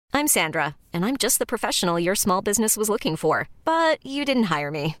I'm Sandra, and I'm just the professional your small business was looking for. But you didn't hire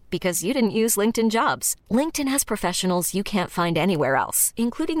me because you didn't use LinkedIn Jobs. LinkedIn has professionals you can't find anywhere else,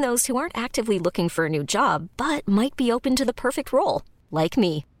 including those who aren't actively looking for a new job, but might be open to the perfect role, like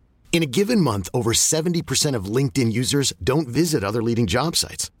me. In a given month, over 70% of LinkedIn users don't visit other leading job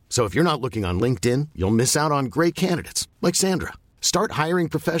sites. So if you're not looking on LinkedIn, you'll miss out on great candidates like Sandra. Start hiring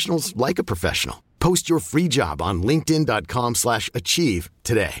professionals like a professional. Post your free job on linkedin.com/achieve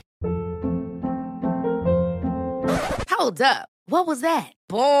today. Hold up. What was that?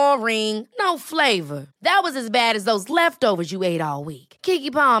 Boring. No flavor. That was as bad as those leftovers you ate all week.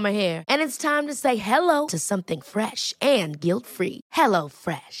 Keke Palmer here, and it's time to say hello to something fresh and guilt-free. Hello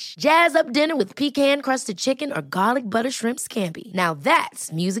Fresh. Jazz up dinner with pecan-crusted chicken or garlic butter shrimp scampi. Now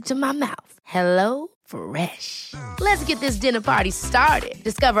that's music to my mouth. Hello Fresh. Let's get this dinner party started.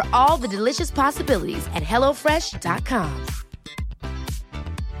 Discover all the delicious possibilities at hellofresh.com.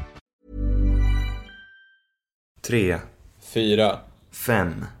 3, 4,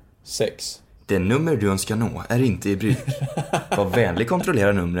 5. 6. Det nummer du önskar nå är inte i bruk. Var vänlig,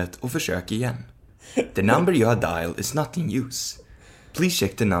 kontrollera numret och försök igen. The number you have dialed is not in use. Please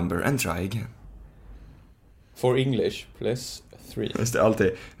check the number and try again. For English, press 3. Just det,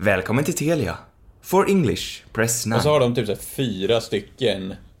 alltid. Välkommen till Telia. For English, press 9. Och så har de typ så här 4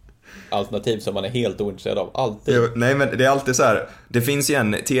 stycken alternativ som man är helt ointresserad av. Alltid. Jo, nej, men det är alltid så här. Det finns ju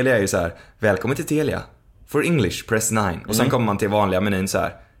en, Telia är ju så här. Välkommen till Telia. For English, press 9. Och sen kommer man till vanliga menyn så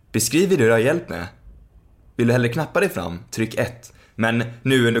här. Beskriver du har hjälp med? Vill du hellre knappa dig fram? Tryck 1. Men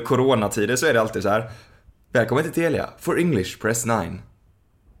nu under coronatider så är det alltid så här. Välkommen till Telia. For English, press 9.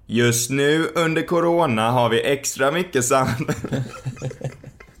 Just nu under corona har vi extra mycket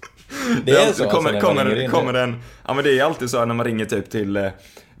Det är så kommer den. Ja, men det är alltid så när man ringer typ till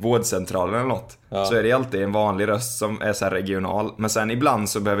vårdcentralen eller något. Ja. Så är det alltid en vanlig röst som är så här regional. Men sen ibland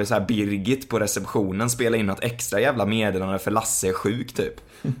så behöver så här Birgit på receptionen spela in något extra jävla meddelande för Lasse är sjuk typ.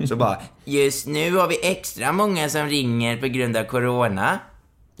 Så bara, just nu har vi extra många som ringer på grund av corona.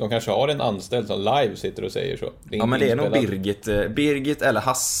 De kanske har en anställd som live sitter och säger så. Ja, men det är nog Birgit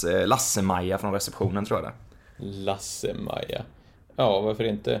eller Lasse-Maja från receptionen, tror jag det. Lasse-Maja. Ja, varför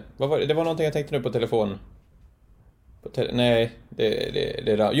inte? Det var någonting jag tänkte nu på telefon. Nej,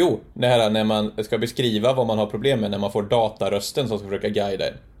 jo, det här när man ska beskriva vad man har problem med när man får datarösten som ska försöka guida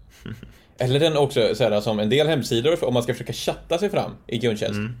en. Eller den också så här, som en del hemsidor om man ska försöka chatta sig fram i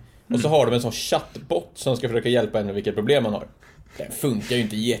kundtjänst. Och så har de en sån chattbot som ska försöka hjälpa en med vilket problem man har. Det funkar ju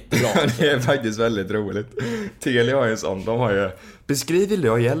inte jättebra. Det är faktiskt väldigt roligt. Telia har ju en sån. De har ju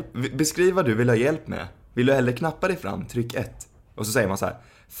beskriv vad du vill ha hjälp med. Vill du hellre knappa dig fram? Tryck 1. Och så säger man så här: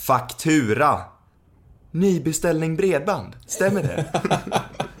 faktura. Nybeställning bredband. Stämmer det?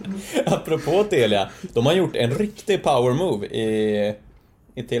 Apropå Telia, de har gjort en riktig power move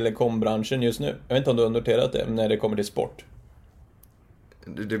i telekombranschen just nu. Jag vet inte om du har noterat det när det kommer till sport.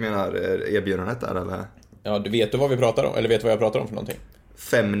 Du menar erbjudandet där eller? Ja, du vet vad vi pratar om, eller vet vad jag pratar om för någonting?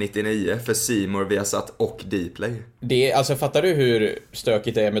 599 för C More, Viasat och Dplay. Det är, alltså fattar du hur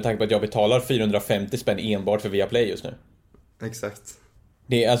stökigt det är med tanke på att jag betalar 450 spänn enbart för Viaplay just nu? Exakt.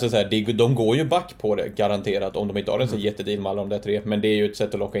 Det är alltså så här, de går ju back på det garanterat om de inte har en så jättedeal med alla de där 3, men det är ju ett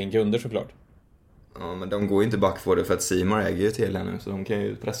sätt att locka in kunder såklart. Ja, men de går ju inte back på det för att C More äger ju Telia nu, så de kan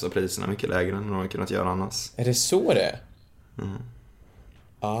ju pressa priserna mycket lägre än de har kunnat göra annars. Är det så det?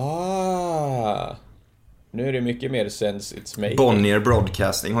 Nu är det mycket mer sense it's made. Bonnier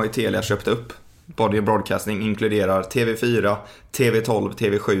Broadcasting har ju Telia köpt upp. Bonnier Broadcasting inkluderar TV4, TV12,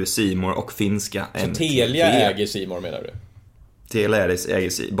 TV7, C More och finska MTV. Så Telia äger C More menar du? Telia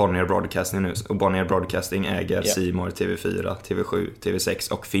äger Bonnier Broadcasting nu, och Bonnier Broadcasting äger C More, TV4, TV7,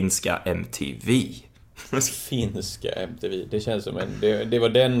 TV6 och finska MTV. Finska MTV, det känns som det var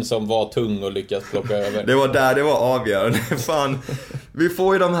den som var tung och lyckas plocka över. Det var där det var avgörande. Fan, vi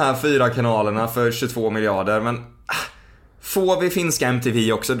får ju de här 4 kanalerna för 22 miljarder, men får vi finska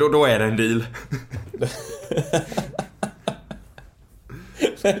MTV också, då är det en deal.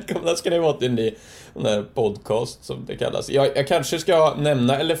 Välkomna ska ni vara till den här podcast som det kallas. Jag kanske ska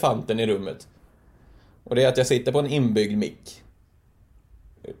nämna elefanten i rummet. Och det är att jag sitter på en inbyggd mick.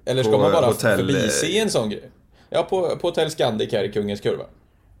 Eller ska man bara förbise en sån grej? Ja, på Hotell Scandic här i Kungens Kurva.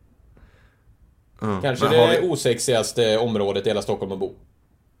 Kanske det osexigaste området i hela Stockholm att bo.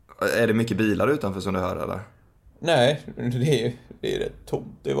 Är det mycket bilar utanför som du hör, eller? Nej, det är rätt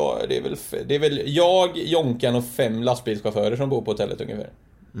tomt. Det är väl jag, Jonkan och 5 lastbilschaufförer som bor på hotellet ungefär.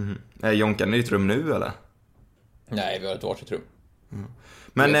 Är Jonkan i ditt rum nu, eller? Nej, vi har ett varsitt rum.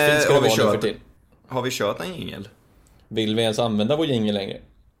 Men har vi kört en jingel? Vill vi ens använda vår jingel längre?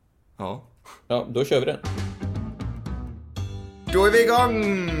 Ja. Ja, då kör vi den. Då är vi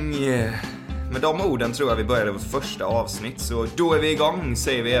igång! Med de orden tror jag vi började vårt första avsnitt. Så då är vi igång,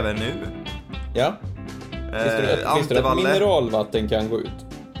 säger vi även nu. Ja. Visste du att mineralvatten kan gå ut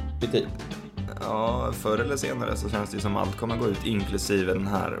i tid? Ja, förr eller senare så känns det som allt kommer gå ut, inklusive den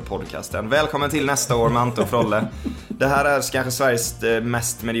här podcasten. Välkommen till nästa år med Ante och Frolle. Det här är kanske Sveriges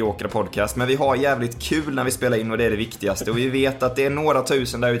mest mediokra podcast, men vi har jävligt kul när vi spelar in och det är det viktigaste. Och vi vet att det är några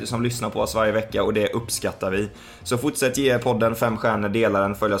tusen där ute som lyssnar på oss varje vecka och det uppskattar vi. Så fortsätt ge podden 5 stjärnor, dela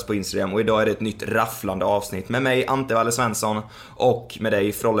den, följ oss på Instagram. Och idag är det ett nytt rafflande avsnitt med mig, Ante Valle Svensson, och med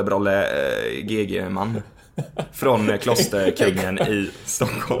dig, Frolle Brolle GG-man. Från Klosterkungen i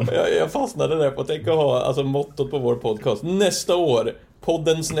Stockholm. Jag fastnade där på att tänka ha alltså mottot på vår podcast. Nästa år,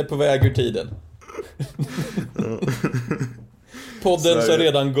 podden är på väg ur tiden. Podden som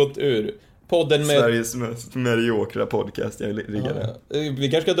redan gått ur. Podden med Sveriges mest mediokra podcast. Vi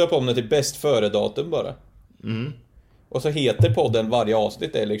kanske ska döpa om det till bäst före-datum bara. Och så heter podden varje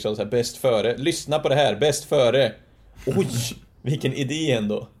avsnitt är liksom så här bäst före. Lyssna på det här, bäst före. Oj, vilken idé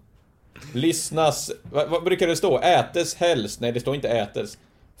ändå. Lyssnas, vad brukar det stå? Ätes helst, nej det står inte ätes.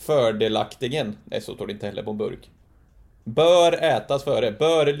 Fördelaktigen, nej så står det inte heller på en burk. Bör ätas före,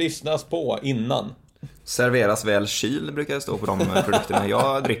 bör lyssnas på innan. Serveras väl kyl brukar det stå på de produkterna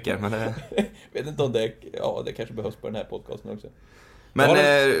jag dricker, men det... Vet inte om det, ja det kanske behövs på den här podcasten också. Men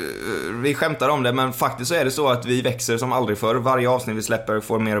vi skämtar om det, men faktiskt så är det så att vi växer som aldrig förr. Varje avsnitt vi släpper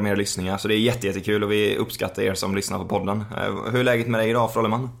får mer och mer lyssningar. Så det är jättekul och vi uppskattar er som lyssnar på podden. Hur är läget med dig idag,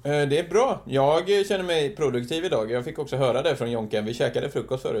 Frolleman? Det är bra, jag känner mig produktiv idag. Jag fick också höra det från Jonken. Vi käkade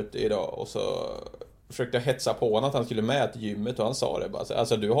frukost förut idag och så försökte jag hetsa på honom att han skulle med till gymmet. Och han sa det bara,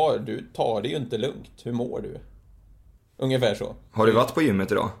 alltså du tar det ju inte lugnt. Hur mår du? Ungefär så. Har du varit på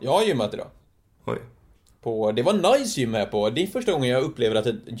gymmet idag? Jag har gymmat idag. Oj. Det var nice gym här på. Det är första gången jag upplever att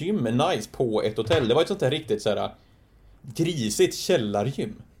ett gym är nice på ett hotell. Det var ett sånt här riktigt så här grisigt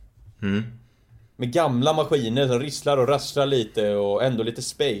källargym. Med gamla maskiner som risslar och rasslar lite och ändå lite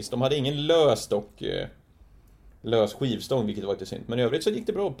space. De hade ingen lös skivstång, vilket var lite synd. Men i övrigt så gick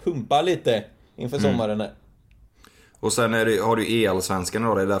det bra att pumpa lite inför sommaren här. Och sen har du EL-svenskan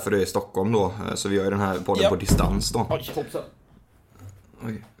då, det är därför du är i Stockholm då. Så vi gör ju den här podden på distans då.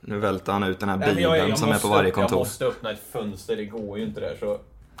 Oj, nu välter han ut den här bilen som är på varje kontor. Jag måste öppna ett fönster, det går ju inte där så.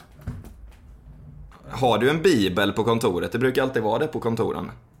 Har du en bibel på kontoret? Det brukar alltid vara det på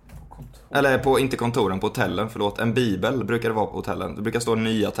kontoren. Eller inte kontoren, på hotellen, förlåt. En bibel brukar det vara på hotellen. Det brukar stå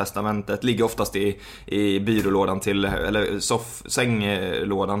Nya testamentet. Ligger oftast i byrålådan till, eller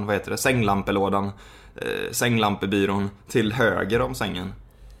sänglådan, vad heter det? Sänglampelådan. Sänglampebyrån till höger om sängen.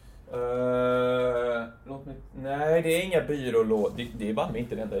 Nej, det är inga byrålådor. Det är bara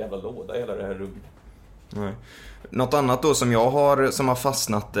inte den enda jävla låda i hela det här rummet. Nej. Något annat då som som har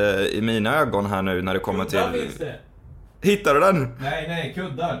fastnat i mina ögon här nu när det kommer kuddar till... Finns det? Hittar du den? Nej,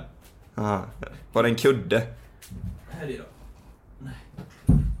 kuddar. Aha. Var det en kudde? Här är då.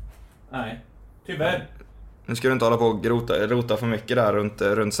 Nej, tyvärr. Nu ska du inte hålla på och rota för mycket där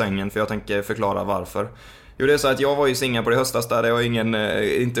runt sängen, för jag tänker förklara varför. Jo, det är så att jag var ju singel på det höstas där det var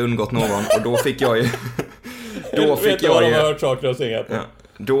inte undgått någon, och då fick jag ju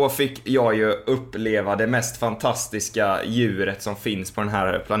Då fick jag ju uppleva det mest fantastiska djuret som finns på den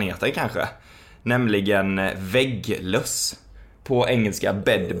här planeten kanske. Nämligen vägglöss. På engelska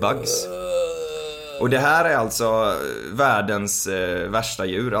bedbugs. Och det här är alltså världens värsta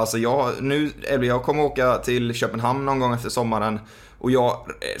djur. Alltså jag kommer åka till Köpenhamn någon gång efter sommaren. Och jag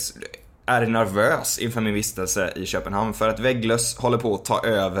är nervös inför min vistelse i Köpenhamn. För att vägglöss håller på att ta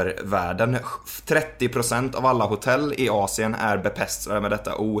över världen. 30% av alla hotell i Asien är bepestade med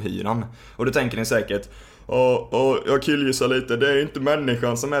detta ohyran. Och då tänker ni säkert, jag killgissar lite, det är inte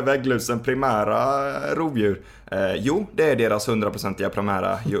människan som är vägglusen primära rovdjur. Jo, det är deras 100%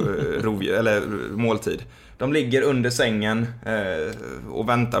 primära rovdjur, eller måltid. De ligger under sängen och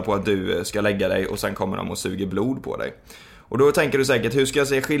väntar på att du ska lägga dig, och sen kommer de och suger blod på dig. Och då tänker du säkert, hur ska jag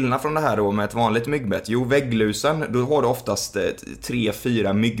se skillnad från det här då med ett vanligt myggbett? Jo, vägglusen, då har du oftast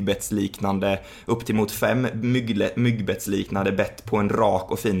 3-4 myggbettsliknande, upp till mot 5 myggbettsliknande bett på en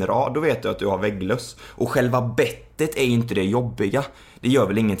rak och fin rad. Då vet du att du har vägglöss. Och själva bettet är inte det jobbiga. Det gör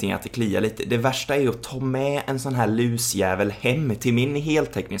väl ingenting att det kliar lite. Det värsta är att ta med en sån här lusjävel hem till min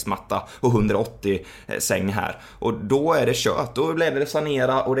heltäckningsmatta och 180 säng här. Och då är det kört. Då blir det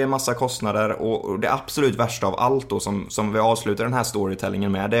sanera och det är massa kostnader. Och det absolut värsta av allt då som vi avslutar den här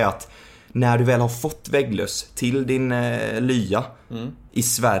storytellingen med, det är att när du väl har fått vägglöss till din lya i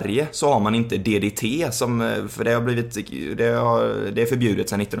Sverige så har man inte DDT som, för det har blivit det är förbjudet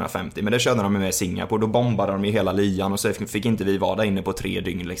sedan 1950, men det körde de med i Singapore. Då bombade de ju hela lyan och så fick inte vi vara där inne på 3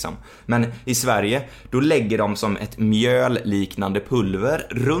 dygn liksom. Men i Sverige då lägger de som ett mjölliknande pulver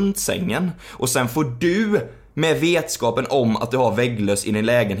runt sängen och sen får du med vetskapen om att du har vägglöss i din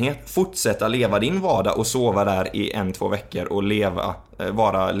lägenhet fortsätta leva din vardag och sova där i 1-2 veckor och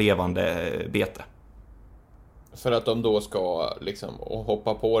vara levande bete. För att de då ska liksom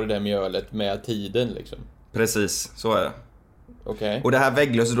hoppa på det där mjölet med tiden liksom. Precis, så är det. Okay. Och det här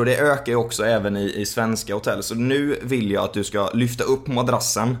vägglösset då, det ökar ju också även i svenska hotell. Så nu vill jag att du ska lyfta upp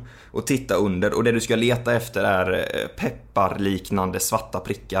madrassen och titta under. Och det du ska leta efter är pepparliknande svarta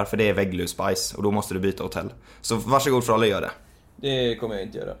prickar. För det är vägglössbajs och då måste du byta hotell. Så varsågod för alla, gör det. Det kommer jag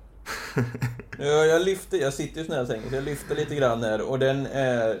inte göra. Jag sitter i sån här sängen så jag lyfter lite grann här och den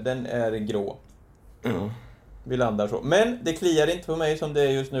är grå. Vi landar så. Men det kliar inte på mig som det är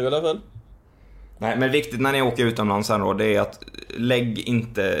just nu i alla fall. Nej, men viktigt när ni åker utomlands här då, det är att lägg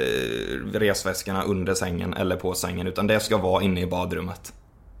inte resväskorna under sängen eller på sängen, utan det ska vara inne i badrummet.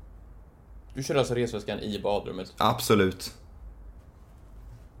 Du kör alltså resväskan i badrummet? Absolut.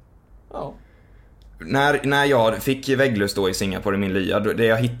 Ja. När jag fick vägglöss då i Singapore i min lya, det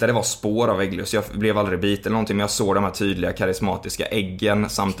jag hittade var spår av vägglöss. Jag blev aldrig biten eller någonting, men jag såg de här tydliga karismatiska äggen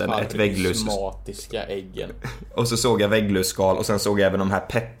samt ett vägglöss. Karismatiska äggen. Och så såg jag vägglösskal och sen såg jag även de här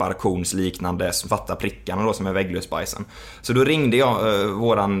pepparkornsliknande svarta prickarna då som är vägglössbajsen. Så då ringde jag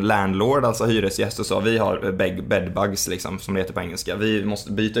våran landlord, alltså hyresgäst, och sa vi har bedbugs liksom, som det heter på engelska. Vi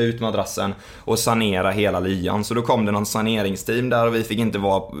måste byta ut madrassen och sanera hela lyan. Så då kom det någon saneringsteam där och vi fick inte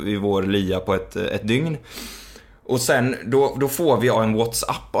vara i vår lya på ett dygn. Och sen då får vi en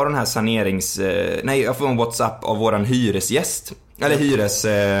WhatsApp av den här jag får en WhatsApp av våran hyresgäst.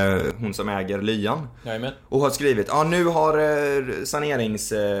 Eller hon som äger lyan. Jajamän. Och har skrivit, nu har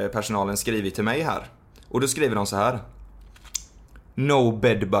saneringspersonalen skrivit till mig här. Och då skriver de så här: No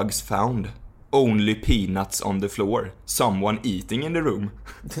bedbugs found. Only peanuts on the floor. Someone eating in the room.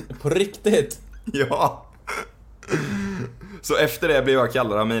 På riktigt? Ja. Så efter det blev jag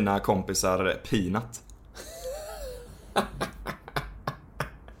kallad av mina kompisar Peanut.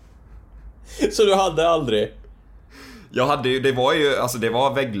 Så du hade aldrig? Jag hade ju, det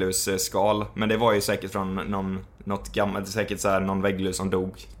var vägglösskal, men det var ju säkert från något gammalt, säkert så här någon vägglös som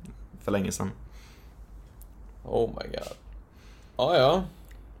dog för länge sedan. Oh my god. Ja,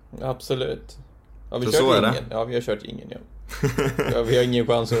 absolut. Ja, vi har kört ingen, ja. Vi har ingen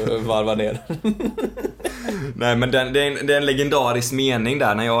chans att varva ner. Nej, men det är en legendarisk mening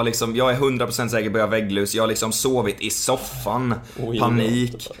där när jag är 100% säker på att jag har vägglöss. Jag har liksom sovit i soffan,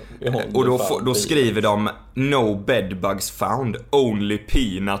 panik. Och då skriver de No bedbugs found, only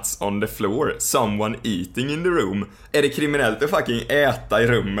peanuts on the floor, someone eating in the room. Är det kriminellt att fucking äta i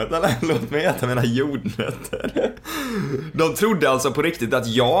rummet eller? Låt mig äta mina jordnötter. De trodde alltså på riktigt att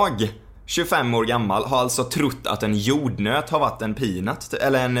jag, 25 år gammal, har alltså trott att en jordnöt har varit en peanut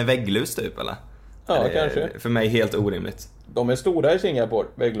eller en vägglös typ, eller? Ja, kanske. För mig helt orimligt. De är stora i Singapore,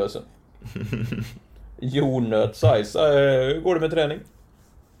 vägglösen. Jordnöt-size. Hur går det med träning?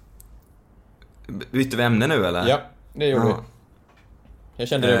 Bytte vi ämne nu, eller? Ja, det gjorde vi. Jag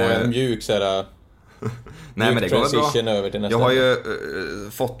kände det var en mjuk såhär. Nej, men det går bra. Över till nästa. Jag har ju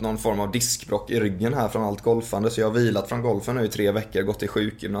fått någon form av diskbråck i ryggen här från allt golfande. Så jag har vilat från golfen nu i 3 veckor. Gått till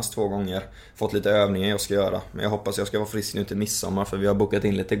sjukgymnast 2 gånger. Fått lite övningar jag ska göra. Men jag hoppas jag ska vara frisk nu till midsommar, för vi har bokat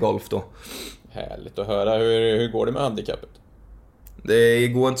in lite golf då. Härligt att höra. Hur går det med handikappet? Det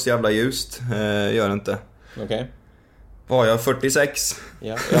går inte så jävla ljust. Gör det inte. Okej. Var jag 46?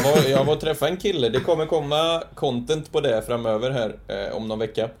 Ja, jag var och träffade en kille. Det kommer komma content på det framöver här om någon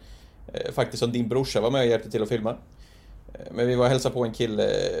vecka. Faktiskt som din brorsa var med och hjälpte till att filma. Men vi var och hälsade på en kille.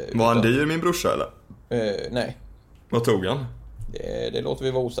 Var han dyr, min brorsa, eller? Nej. Vad tog han? Det låter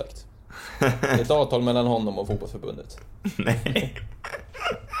vi vara osagt. Det är ett avtal mellan honom och fotbollsförbundet. Nej.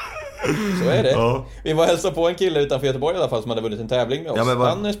 Så är det. Ja. Vi var och hälsade på en kille utanför Göteborg i alla fall som hade vunnit en tävling med oss. Ja,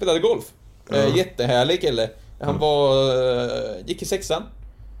 han spelade golf. Jättehärlig kille. Han gick i 6:an.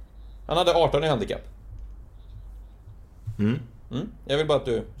 Han hade 18 i handikapp. Jag vill bara att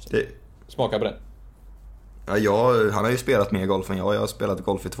du smakar på den. Ja, han har ju spelat mer golf än jag. Jag har spelat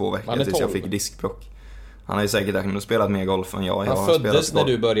golf i 2 veckor tills jag fick diskbråck. Han har ju säkert spelat mer golf än jag. Han föddes när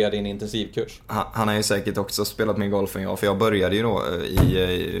du började din intensivkurs. Han har ju säkert också spelat mer golf än jag. För jag började ju då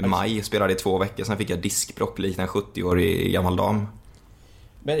i maj, spelade i 2 veckor. Sen fick jag diskbråck likt en 70-årig gammal dam.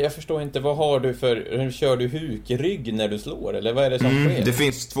 Men jag förstår inte, vad har du för... Kör du hukrygg när du slår? Eller vad är det som sker? Det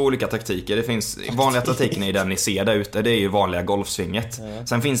finns 2 olika taktiker. Det finns vanliga taktiken är den ni ser där ute. Det är ju vanliga golfsvinget.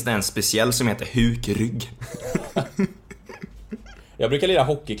 Sen finns det en speciell som heter hukrygg. Jag brukar lira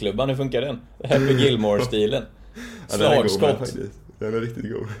hockeyklubban, hur funkar den? Happy Gilmore-stilen. Slagskott. Den är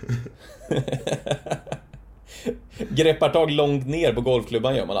riktigt god. Greppar tag långt ner på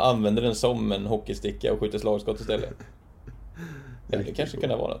golfklubban gör man. Använder den som en hockeysticka och skjuter slagskott istället. Ja, det kanske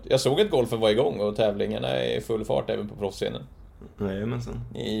kunde vara något. Jag såg att golfen var igång och tävlingarna är i full fart även på proffsscenen. Nej, men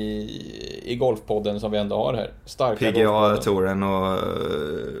sen. I golfpodden som vi ändå har här. Starka PGA-touren och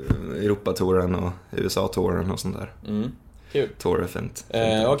Europatouren och USA-touren och sånt där. Kul. Tour är fint.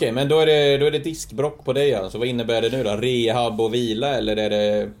 Okej, men då är det diskbrock på dig alltså. Vad innebär det nu då? Rehab och vila eller är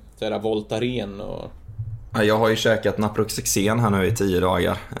det sådär Voltaren och... Ja, jag har ju käkat Naproxen här nu i 10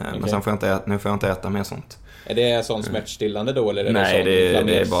 dagar. Men sen får jag inte äta mer sånt. Är det sån smärtstillande då eller är nej,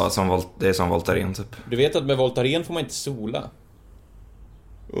 det är bara som Voltaren typ. Du vet att med Voltaren får man inte sola.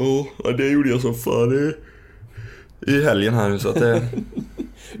 Ja, det gjorde jag som fan i helgen här så att det...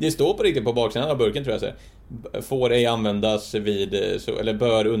 Det står på riktigt på baksidan av burken tror jag så. Får ej användas vid eller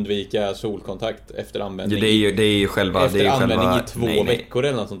bör undvika solkontakt efter användning. Det är ju själva efter användning i 2 veckor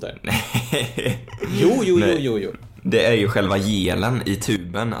eller något sånt där. Nej. Jo. Det är ju själva gelen i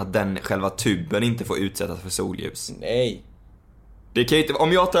tuben, att själva tuben inte får utsättas för solljus. Nej. Det kan ju inte,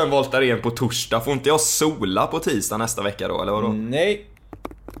 om jag tar en Voltaren på torsdag, får inte jag sola på tisdag nästa vecka då, eller vadå? Nej.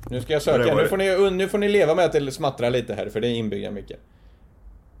 Nu ska jag söka. Nu får ni leva med att det smattrar lite här, för det är inbyggda mycket.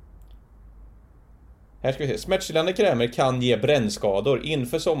 Här ska vi se. Smärtstillande krämer kan ge brännskador.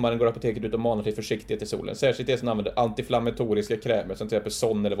 Inför sommaren går apoteket ut och manar till försiktighet i solen. Särskilt det som använder antiflammatoriska krämer som till exempel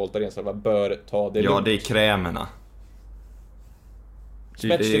Son eller Voltaren bör ta det lugnt. Ja, det är krämerna.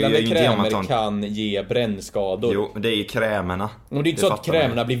 Smärtstillande krämer kan ge brännskador. Jo, det är ju krämerna. Men det är inte så att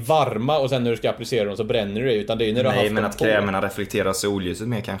krämerna blir varma och sen när du ska applicera dem så bränner det, utan det är när du har haft dem. Nej, men att krämerna reflekterar solljuset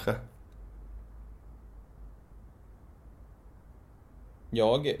mer kanske.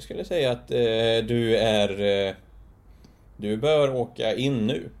 Jag skulle säga att du bör åka in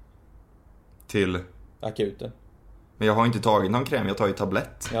nu. Till? Akuten. Men jag har inte tagit någon kräm, jag tar ju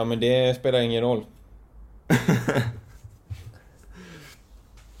tablett. Ja, men det spelar ingen roll.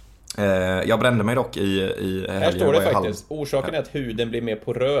 Jag brände mig dock i helgen. Här står det faktiskt. Orsaken är att huden blir mer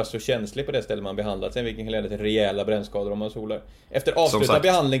porös och känslig på det ställe man behandlat. Sen vilken kan leda till rejäla brännskador om man solar. Efter avslutad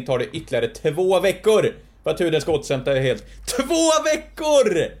behandling tar det ytterligare 2 veckor för att huden ska återhämta helt. 2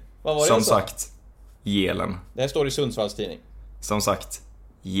 veckor! Vad var det som sagt, gelen. Det här står i Sundsvalls tidning. Som sagt,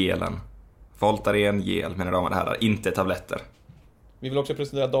 gelen. Voltaren, gel, mina damer och herrar. Inte tabletter. Vi vill också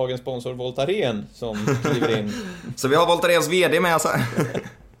presentera dagens sponsor Voltaren som skriver in. Så vi har Voltarens vd med oss här.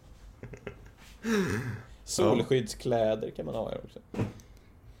 Solskyddskläder kan man ha här också.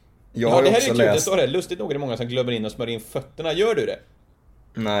 Jag har det här också är läst. Det står det. Lustigt nog är det många som glömmer in och smörjer in fötterna. Gör du det?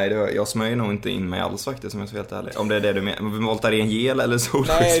 Nej, jag smörjer nog inte in mig alls faktiskt, om jag är så helt ärlig. Om det är det du menar. Voltaren gel eller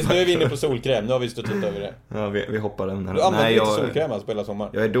solskyddskläder? Nej, nu är vi inne på solkräm. Nu har vi stått ut över det. Ja, vi hoppar den här. Du använder inte solkräm alltså på hela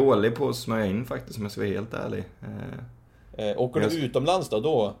sommaren? Jag är dålig på att smörja in faktiskt, om jag ska vara helt ärlig. Åker du utomlands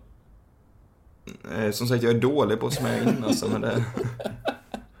då? Som sagt, jag är dålig på att smörja in alltså, men det...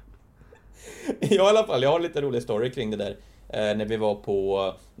 Ja, i alla fall, jag har lite rolig story kring det där.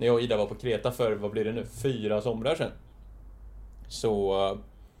 När jag och Ida var på Kreta för, vad blir det nu, 4 somrar sedan. Så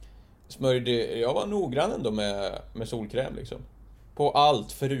smörjde jag var noggrann ändå med solkräm liksom. På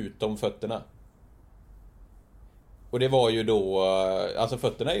allt förutom fötterna. Och det var ju då, alltså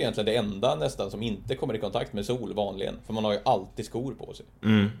fötterna är egentligen det enda nästan som inte kommer i kontakt med sol vanligen. För man har ju alltid skor på sig.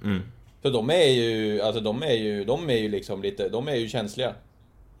 Så de är ju liksom lite, de är ju känsliga.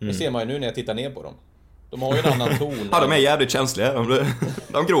 Det ser man ju nu när jag tittar ner på dem. De har ju en annan ton. Ja, de är jävligt känsliga.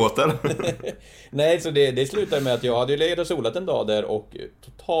 De gråter. Nej, så det slutade med att jag hade ju legat och solat en dag där och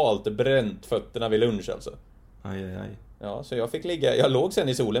totalt bränt fötterna vid lunch alltså. Aj. Ja, så jag låg sen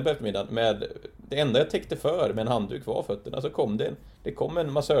i solen på eftermiddagen med det enda jag täckte för med en handduk var fötterna. Så kom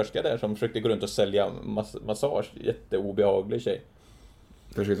en massörska där som försökte gå runt och sälja massage. Jätteobehaglig tjej.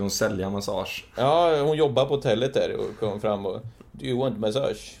 Försökte hon sälja massage? Ja, hon jobbar på hotellet där och kom fram och do you want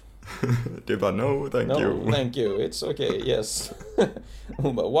massage? Du bara no, thank you. No, thank you, it's okay, yes.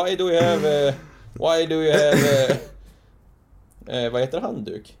 Hon bara why do you have vad heter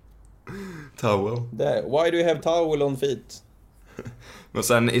handduk? Towel. Där, why do you have towel on feet? Men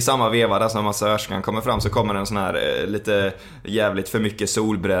sen i samma veva där som massörskan kommer fram så kommer en sån här lite jävligt för mycket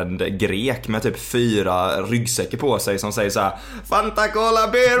solbränd grek med typ 4 ryggsäckar på sig som säger så här: Fanta Cola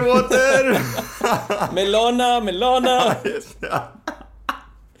Beer Water. Melana.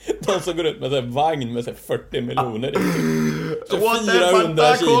 De som går ut med en vagn med 40 miljoner.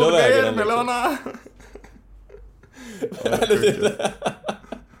 400 kilo väger den liksom.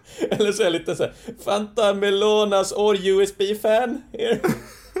 Eller så är det lite så här, Fanta Melonas or USB-fan here.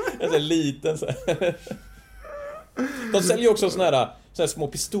 En sån här liten så här. De säljer ju också såna här små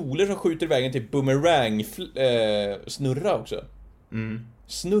pistoler som skjuter iväg en typ boomerang snurra också.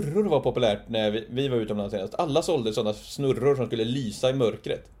 Snurror var populärt när vi var utomlands senast. Alla sålde sådana snurror som skulle lysa i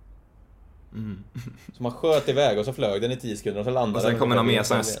mörkret. Så man sköt iväg och så flög den i 10 sekunder och så landade. Och sen kommer de med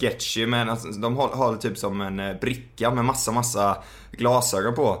sån här sketchy, men alltså, de har typ som en bricka med massa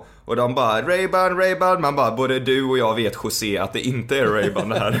glasögon på. Och de bara, Ray-Ban. Man bara, både du och jag vet, José, att det inte är Ray-Ban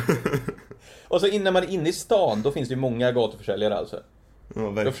det här. Och så innan man är inne i stan, då finns det ju många gatuförsäljare alltså.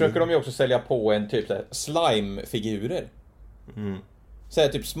 Ja, då försöker de ju också sälja på en typ så här slime-figurer. Så här,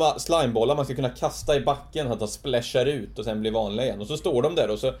 typ slimebollar man ska kunna kasta i backen så att de splashar ut och sen blir vanliga igen. Och så står de där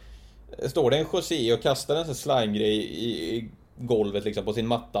och så står det en José och kastar en sån slime-grej i golvet liksom på sin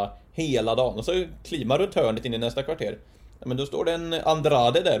matta hela dagen. Och så kliver runt hörnet in i nästa kvarter. Ja, men då står det en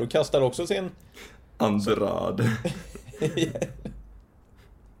Andrade där och kastar också sin... Andrade.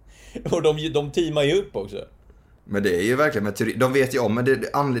 Och de teamar ju upp också. Men det är ju verkligen med de vet ju om, men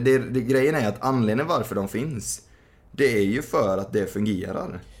grejen är att anledningen varför de finns, det är ju för att det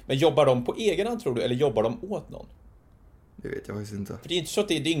fungerar. Men jobbar de på egen hand tror du, eller jobbar de åt någon? Det vet jag faktiskt inte. För det är inte så att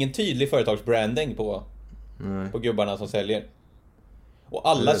det är ingen tydlig företagsbranding på gubbarna som säljer. Och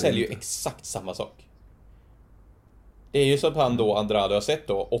alla säljer ju exakt samma sak. Det är ju så att han då, Andrade, har sett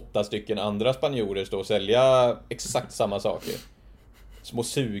då 8 stycken andra spanjorer stå och sälja exakt samma saker. Små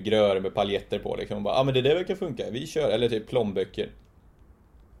sugrör med paljetter på liksom. Och bara, men det där verkar funka, vi kör. Eller typ plånböcker.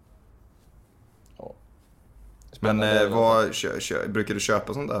 Ja. Men brukar du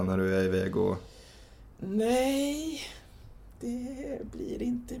köpa sånt där när du är iväg och... Nej, det blir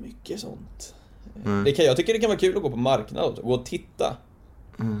inte mycket sånt. Jag tycker det kan vara kul att gå på marknad och gå och titta.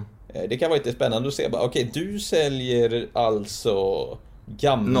 Det kan vara lite spännande att se. Okej, du säljer alltså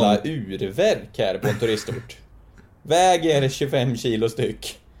gamla urverk här på en turistort. Väger 25 kilo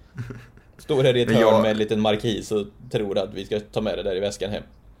styck. Står här i ett hörn med en liten markis och tror att vi ska ta med det där i väskan hem.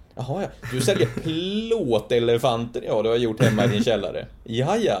 Jaha, ja. Du säljer plåtelefanter. Ja, du har gjort hemma i din källare.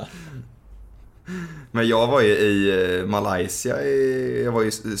 Jaja. Men jag var ju i Malaysia. Jag var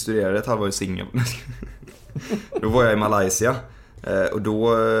ju studerade ett halvår i Singapore. Då var jag i Malaysia. Och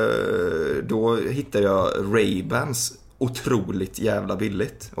då hittade jag Ray-Bans otroligt jävla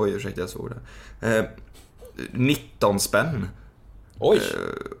billigt. Oj, ursäkta jag såg det. 19 spänn. Oj.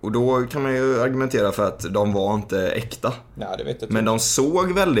 Och då kan man ju argumentera för att de var inte äkta. Nej, det vet jag. Men de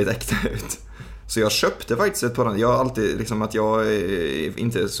såg väldigt äkta ut. Så jag köpte faktiskt ett par. Jag har alltid liksom att jag är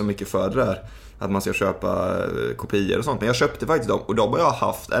inte så mycket för det där att man ska köpa kopior och sånt. Men jag köpte faktiskt dem. Och de har jag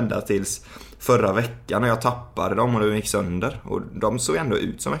haft ända tills förra veckan när jag tappade dem och de gick sönder. Och de såg ändå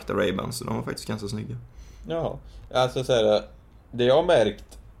ut som äkta Ray-Bans. Så de var faktiskt ganska snygga. Jaha. Alltså så här, det jag har märkt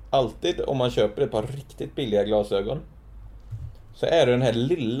alltid om man köper ett par riktigt billiga glasögon, så är det den här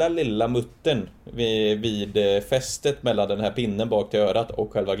lilla muttern vid fästet mellan den här pinnen bak till örat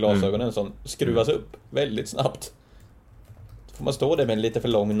och själva glasögonen som skruvas upp väldigt snabbt. Då får man stå där med en lite för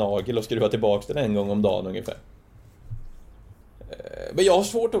lång nagel och skruva tillbaka den en gång om dagen ungefär. Men jag har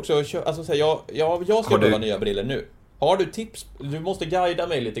svårt också att köpa, alltså, jag ska behöva nya briller nu. Har du tips? Du måste guida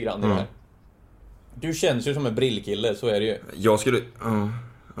mig lite grann i det här. Du känns ju som en brillkille, så är det ju.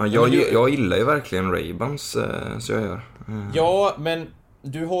 Jag gillar ju verkligen Ray-Bans, så jag gör. Ja, men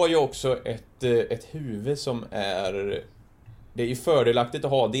du har ju också ett huvud som är... Det är ju fördelaktigt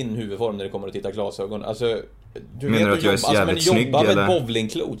att ha din huvudform när det kommer att titta glasögon. Alltså, du menar vet att jag är så jävligt snygg, jobba med eller? ett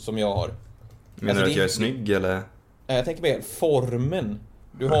bowlingklot som jag har. Menar du att jag är snygg, eller? Jag tänker mer formen.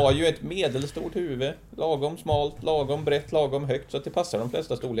 Du har ju ett medelstort huvud, lagom smalt, lagom brett, lagom högt, så att det passar de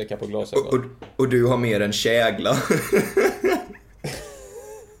flesta storlekar på glasögon. Och du har mer en kägla.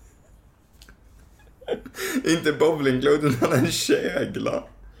 Inte bowlingklot utan en kägla.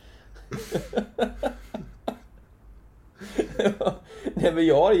 Nej, men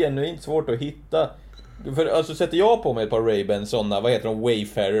jag har genuint svårt att hitta. För alltså sätter jag på mig ett par Ray-Ban sådana, vad heter de?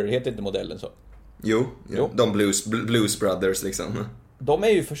 Wayfarer, heter inte modellen så? Jo. De Blues Brothers liksom. De är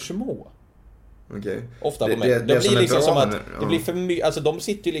ju för små. Okay. Ofta på mig. Det blir liksom som att det blir för mycket, alltså de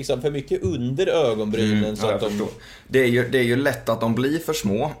sitter ju liksom för mycket under ögonbrynen så att de... Det är ju lätt att de blir för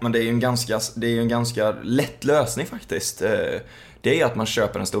små, men det är ju en ganska lätt lösning faktiskt. Det är att man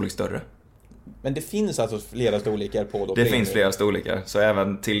köper en storlek större. Men det finns alltså flera storlekar på då. Det finns flera storlekar, så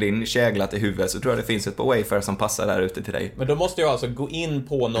även till din kägla till huvudet så tror jag det finns ett par Wayfarer som passar där ute till dig. Men då måste jag alltså gå in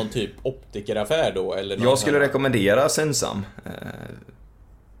på någon typ optikeraffär då, eller någon. Jag skulle rekommendera Synsam.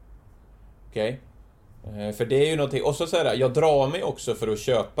 Okej. För det är ju någonting. Och så här, jag drar mig också för att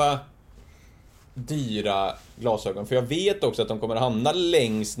köpa dyra glasögon. För jag vet också att de kommer hamna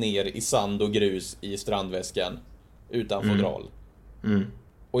längst ner i sand och grus i strandväskan utan fodral.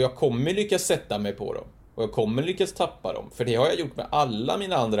 Och jag kommer lyckas sätta mig på dem. Och jag kommer lyckas tappa dem. För det har jag gjort med alla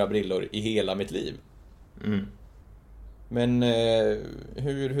mina andra brillor i hela mitt liv. Men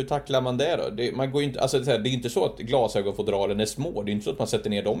hur tacklar man det då? Man går inte, alltså, det är inte så att glasögonfodralen är små. Det är inte så att man sätter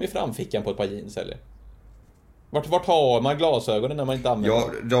ner dem i framfickan på ett par jeans eller? Vart har man glasögonen när man inte använder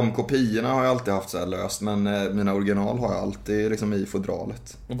dem? Ja, de kopiorna har jag alltid haft så här löst. Men mina original har jag alltid liksom i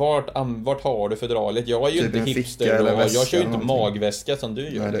fodralet. Vart har du fodralet? Jag är ju typ inte hipster och jag kör ju inte magväska som du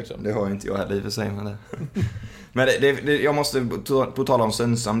gör. Nej, liksom. det har inte jag heller i och för sig. Men jag måste på tala om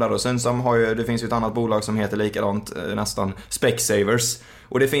Synsam där då. Synsam har ju, det finns ju ett annat bolag som heter likadant nästan, Specsavers.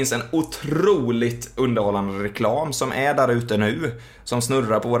 Och det finns en otroligt underhållande reklam som är där ute nu. Som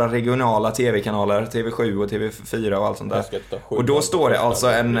snurrar på våra regionala tv-kanaler, TV7 och TV4 och allt sånt där. Och då står det alltså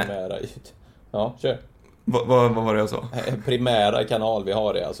en... Ja, kör. Vad var det jag sa? Primära kanal vi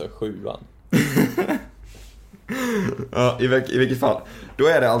har är alltså 7:an. Ja, i vilket fall. Då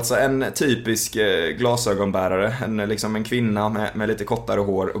är det alltså en typisk glasögonbärare. Liksom en kvinna med lite kortare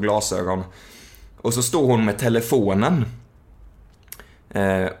hår och glasögon. Och så står hon med telefonen.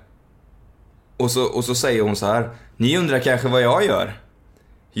 Och så säger hon så här: ni undrar kanske vad jag gör?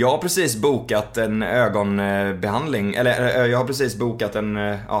 Jag har precis bokat en ögonbehandling. Eller jag har precis bokat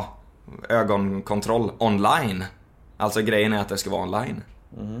en ögonkontroll online. Alltså grejen är att det ska vara online.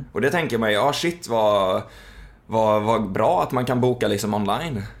 Och det tänker man ju, shit vad bra att man kan boka liksom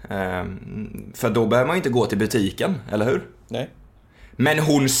online. För då behöver man ju inte gå till butiken, eller hur? Nej. Men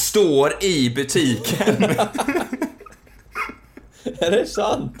hon står i butiken. Är det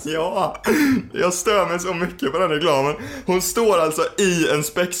sant? Ja, jag stör mig så mycket på den reklamen. Hon står alltså i en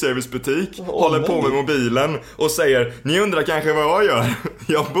Specsavers-butik, håller på med mobilen och säger: ni undrar kanske vad jag gör?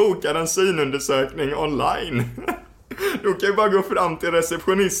 Jag bokar en synundersökning online. Då kan jag bara gå fram till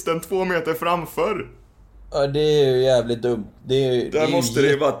receptionisten 2 meter framför. Ja, det är ju jävligt dumt. Där måste det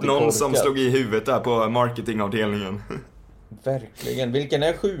ju varit någon som slog i huvudet där på marketingavdelningen. Verkligen. Vilken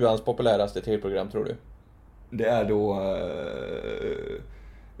är 7:ans populäraste tv-program, tror du? Det är då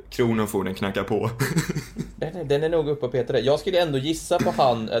Kronofogden knackar på. Den är nog uppe på Peter. Jag skulle ändå gissa på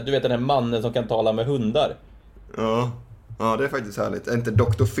han, du vet den här mannen som kan tala med hundar. Ja, det är faktiskt härligt. Är inte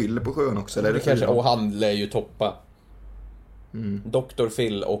Dr. Phil på sjön också? Eller är det kanske, och han lär ju toppa. Dr.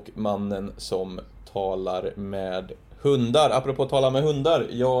 Phil och mannen som talar med hundar. Apropå tala med hundar,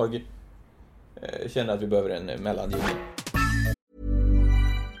 jag känner att vi behöver en mellangivning.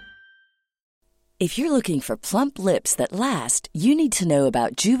 If you're looking for plump lips that last, you need to know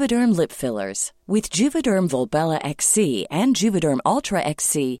about Juvederm lip fillers. With Juvederm Volbella XC and Juvederm Ultra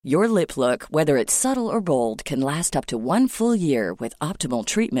XC, your lip look, whether it's subtle or bold, can last up to 1 full year with optimal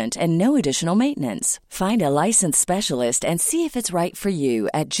treatment and no additional maintenance. Find a licensed specialist and see if it's right for you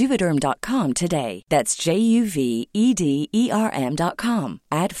at Juvederm.com today. That's JUVEDERM.com.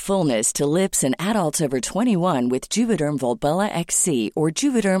 Add fullness to lips in adults over 21 with Juvederm Volbella XC or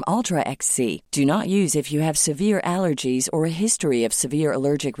Juvederm Ultra XC. Do not use if you have severe allergies or a history of severe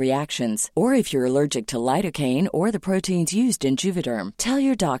allergic reactions, or if you're allergic to lidocaine or the proteins used in Juvederm. Tell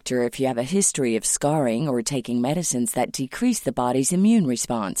your doctor if you have a history of scarring or taking medicines that decrease the body's immune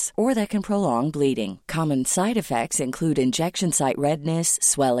response or that can prolong bleeding. Common side effects include injection site redness,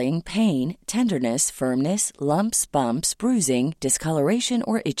 swelling, pain, tenderness, firmness, lumps, bumps, bruising, discoloration,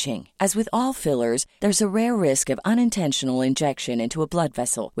 or itching. As with all fillers, there's a rare risk of unintentional injection into a blood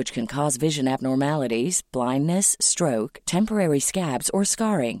vessel, which can cause vision abnormalities, blindness, stroke, temporary scabs, or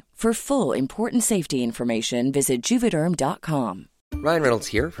scarring. For full, important safety information, visit Juvederm.com. Ryan Reynolds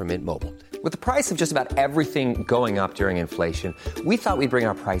here from Mint Mobile. With the price of just about everything going up during inflation, we thought we'd bring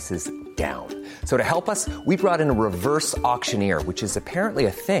our prices down. So to help us, we brought in a reverse auctioneer, which is apparently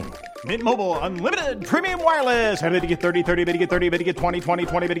a thing. Mint Mobile Unlimited Premium Wireless. How to get 30, 30, bit to get 30, bit to get 20, 20,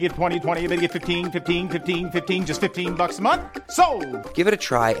 20, bit to get 20, 20, bit to get 15, 15, 15, 15, just $15 a month? Sold! Give it a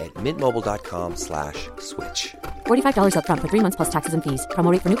try at mintmobile.com/switch. $45 up front for 3 months plus taxes and fees.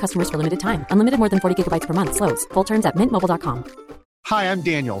 Promo rate for new customers for limited time. Unlimited more than 40 gigabytes per month. Slows full terms at mintmobile.com. Hi, I'm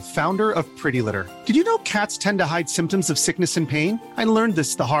Daniel, founder of Pretty Litter. Did you know cats tend to hide symptoms of sickness and pain? I learned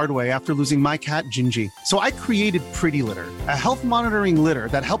this the hard way after losing my cat, Gingy. So I created Pretty Litter, a health monitoring litter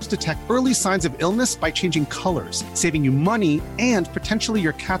that helps detect early signs of illness by changing colors, saving you money and potentially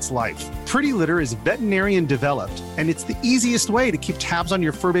your cat's life. Pretty Litter is veterinarian developed, and it's the easiest way to keep tabs on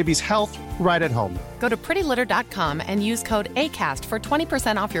your fur baby's health right at home. Go to prettylitter.com and use code ACAST for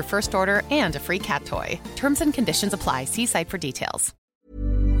 20% off your first order and a free cat toy. Terms and conditions apply. See site for details.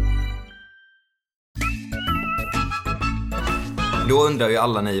 då undrar ju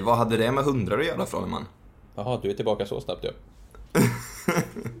alla ni, vad hade det med 100 att göra, Frolleman? Jaha, du är tillbaka så snabbt, ja.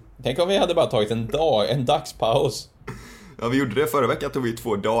 Tänk om vi hade bara tagit en dagspaus. Ja, vi gjorde det förra veckan, tog vi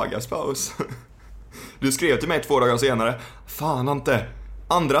 2 dagars paus. Du skrev till mig 2 dagar senare. Fan inte,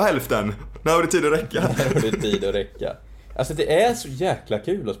 andra hälften. När har det tid att räcka? När har det tid att räcka? Alltså det är så jäkla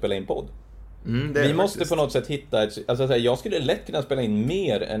kul att spela in podd. Vi måste på något sätt hitta alltså jag skulle lätt kunna spela in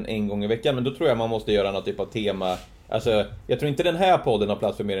mer än en gång i veckan, men då tror jag man måste göra något typ av tema. Alltså jag tror inte den här podden har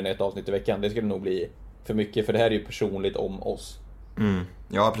plats för mer än ett avsnitt i veckan. Det skulle nog bli för mycket, för det här är ju personligt om oss.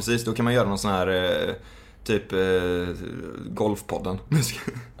 Ja, precis, då kan man göra någon sån här typ golfpodden.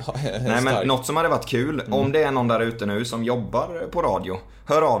 Nej, men något som hade varit kul, om det är någon där ute nu som jobbar på radio,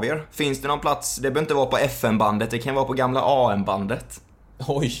 hör av er. Finns det någon plats? Det behöver inte vara på FM-bandet, det kan vara på gamla AM-bandet.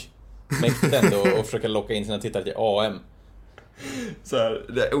 Oj, mäktigt ändå att försöka locka in sina tittare till AM. Så här,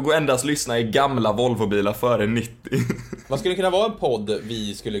 och endast lyssna i gamla Volvo-bilar före 90. Vad skulle kunna vara en podd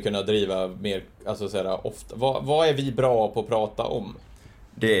vi skulle kunna driva mer, alltså så här, ofta? Vad är vi bra på att prata om?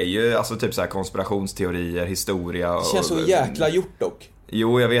 Det är ju alltså typ så här konspirationsteorier, historia och... Det känns så jäkla gjort dock.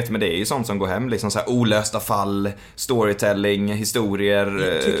 Jo, jag vet, men det är ju sånt som går hem, liksom så här olösta fall, storytelling,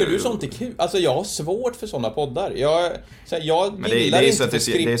 historier. Tycker du sånt är kul? Alltså jag har svårt för såna poddar. Jag gillar det är inte så att för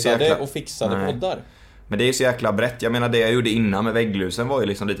skriptade jäkla... och fixade poddar. Men det är så jäkla brett. Jag menar, det jag gjorde innan med vägglusen var ju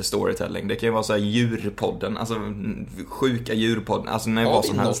liksom lite storytelling. Det kan ju vara så här djurpodden, alltså sjuka djurpodden, alltså när har vad vi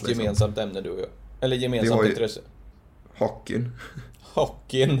som något helst liksom. Gemensamt ämne du och jag? Eller gemensamt intresse?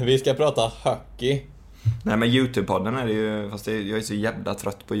 Hockeyn, vi ska prata hockey. Nej, men YouTube-podden är det ju, fast jag är så jävla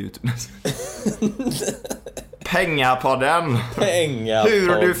trött på YouTube. Pengapodden.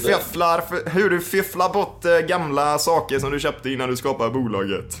 Hur du fifflar bort gamla saker som du köpte innan du skapade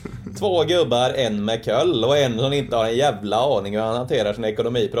bolaget. 2 gubbar, en med köll och en som inte har en jävla aning hur han hanterar sin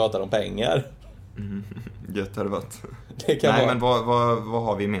ekonomi, pratar om pengar. Gött har det varit. Nej, men vad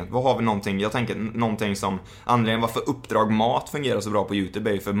har vi med? Vad har vi någonting? Jag tänker någonting som anledningen varför Uppdrag Mat fungerar så bra på YouTube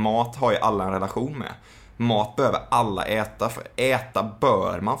är ju för mat har ju alla en relation med. Mat behöver alla äta, för äta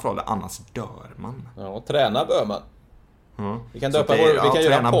bör man, för det, annars dör man. Ja, träna bör man. Vi kan döpa vi kan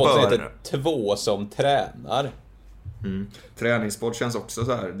göra en podd som heter 2 som tränar. Träningspodd känns också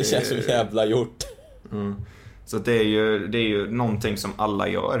så här. Det känns så jävla gjort. Så det är ju någonting som alla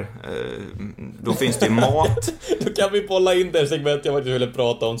gör. Då finns det ju mat. Då kan vi bolla in det segment jag faktiskt ville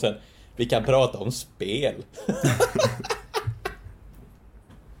prata om sen. Vi kan prata om spel.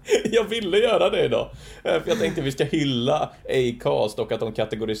 Jag ville göra det idag. För jag tänkte vi ska hylla Acast och att de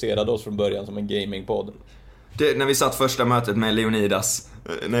kategoriserade oss från början som en gamingpodd. När vi satt första mötet med Leonidas.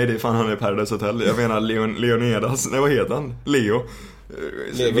 Nej, det är fan han är Paradise Hotel. Jag menar Leonidas. Nej, vad heter han? Leo.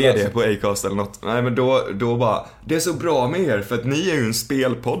 VD på Acast eller något. Nej, men då bara, det är så bra med er för att ni är ju en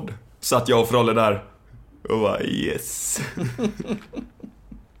spelpodd. Så att jag och Frolle där och bara, yes.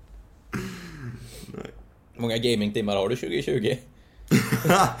 Hur många gamingtimmar har du 2020?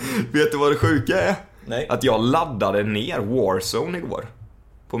 Vet du vad det sjuka är? Nej. Att jag laddade ner Warzone igår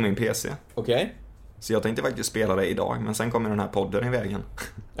på min PC. Okej. Så jag tänkte faktiskt spela det idag, men sen kommer den här podden i vägen.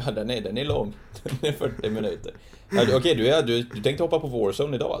 Ja, den är lång. Den är 40 minuter. Okej, du tänkte hoppa på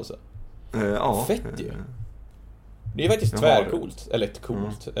Warzone idag alltså? Ja. Fett ju. Det är faktiskt tvärcoolt. Eller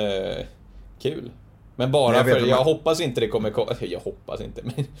coolt. Kul. Men bara jag hoppas inte det kommer... Jag hoppas inte,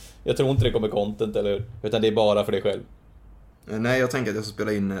 men jag tror inte det kommer content, eller utan det är bara för dig själv. Nej, jag tänker att jag ska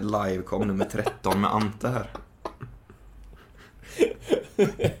spela in livecom nummer 13 med Ante här.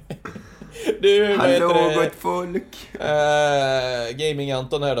 Du, hallå gott folk. Gaming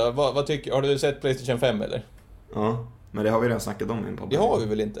Anton här då. Vad tycker, har du sett PlayStation 5 eller? Ja, men det har vi redan snackat om i en podd. Det har vi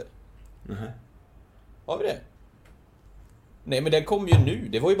väl inte? Nej. Har vi det? Nej, men den kom ju nu.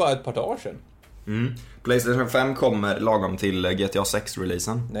 Det var ju bara ett par dagar sedan. PlayStation 5 kommer lagom till GTA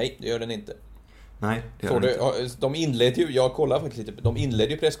 6-releasen. Nej, det gör den inte. Nej, det gör den inte. De inledde ju, jag kollar faktiskt lite, de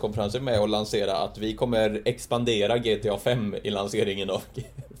inledde ju presskonferensen med att lansera att vi kommer expandera GTA 5 i lanseringen av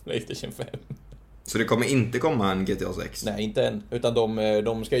PlayStation 5. Så det kommer inte komma en GTA 6? Nej, inte än. Utan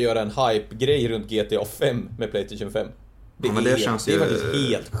de ska göra en hype-grej runt GTA 5 med PlayStation 5. Det är faktiskt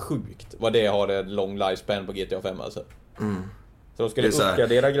helt sjukt vad det har en lång lifespan på GTA 5 alltså. Så de ska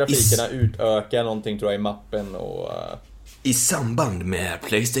uppgradera grafikerna, utöka någonting tror jag i mappen och... I samband med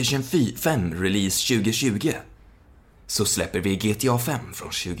PlayStation 5 release 2020 så släpper vi GTA 5 från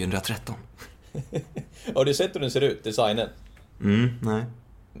 2013. Har du sett hur den ser ut, designen? Nej.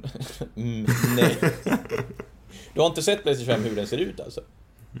 Nej. Du har inte sett PlayStation 5 hur den ser ut alltså?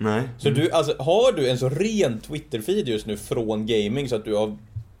 Nej. Så du, alltså, har du en så ren Twitter-feed just nu från gaming så att du har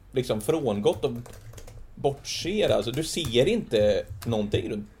liksom frångått och bortser, alltså du ser inte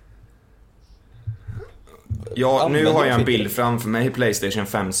någonting runt? Ja, nu har jag en bild framför mig hur PlayStation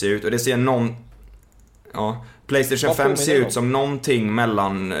 5 ser ut. Och det ser PlayStation 5 ser ut som någonting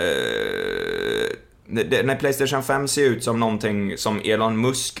mellan... när PlayStation 5 ser ut som någonting som Elon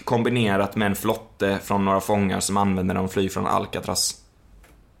Musk kombinerat med en flotte från några fångar som använder när de flyr från Alcatraz.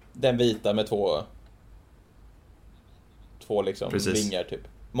 Den vita med två liksom vingar typ.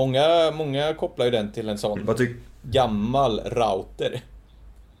 Många kopplar ju den till en sån gammal router.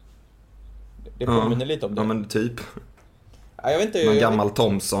 Det påminner lite om det. Ja, men typ. Ja, jag vet inte. Någon gammal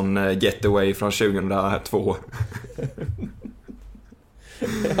Thomson Getaway från 2002.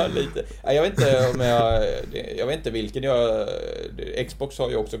 Ja, lite. Ja, jag vet inte om jag vet inte vilken Xbox har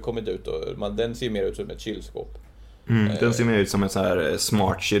ju också kommit ut och den ser mer ut som ett kylskåp. Den ser mer ut som ett så här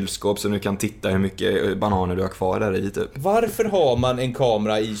smart kylskåp så du kan titta hur mycket bananer du har kvar där i typ. Varför har man en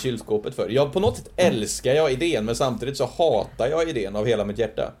kamera i kylskåpet för? Jag på något sätt älskar jag idén, men samtidigt så hatar jag idén av hela mitt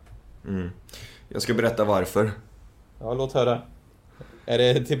hjärta. Jag ska berätta varför. Ja, låt höra. Är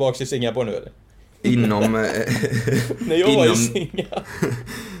det tillbaks i Singapore nu eller? Inom när jag var i Singapore.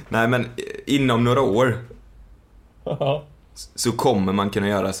 Nej, men inom några år så kommer man kunna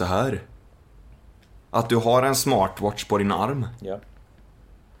göra så här. Att du har en smartwatch på din arm. Ja.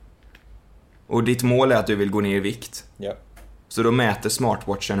 Och ditt mål är att du vill gå ner i vikt. Ja. Så då mäter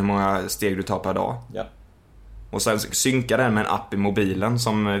smartwatchen hur många steg du tar per dag. Ja. Och sen synkar den med en app i mobilen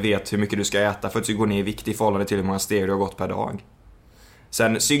som vet hur mycket du ska äta för att du går ner i vikt i förhållande till hur många steg du har gått per dag.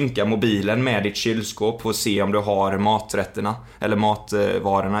 Sen synkar mobilen med ditt kylskåp för att se om du har maträtterna eller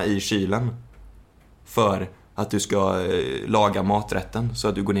matvarorna i kylen. För att du ska laga maträtten så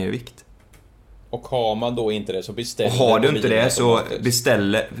att du går ner i vikt. Och har man då inte det så beställer... Och har du inte det så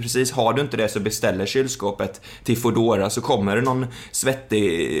har du inte det så beställer kylskåpet till Foodora, så kommer det någon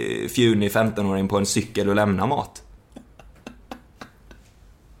svettig fjunig 15-åring på en cykel och lämnar mat.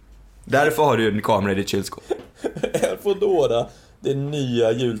 Därför har du en kamera i ditt kylskåp. Foodora, det är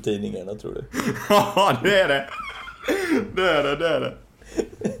nya jultidningarna, tror du? Ja, det är det. Det är det.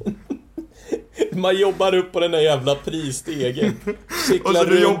 Man jobbar upp på den där jävla prisstegen. Cyklar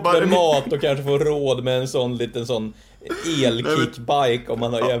runt med mat och kanske får råd med en sån liten sån elkickbike om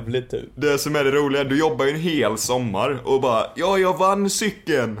man har jävligt tur. Det som är det roliga, du jobbar ju en hel sommar och bara, ja, jag vann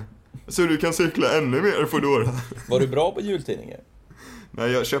cykeln. Så du kan cykla ännu mer Foodora. Var du bra på jultidningar?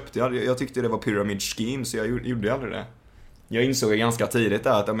 Nej, jag tyckte det var pyramid scheme, så jag gjorde aldrig det. Jag insåg ganska tidigt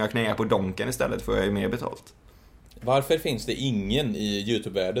att om jag knäar på donken istället får jag ju mer betalt. Varför finns det ingen i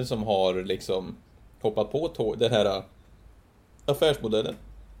YouTube-världen som har liksom hoppat på den här affärsmodellen?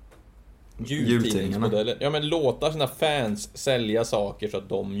 Jultidningsmodellen. Ja, men låta sina fans sälja saker så att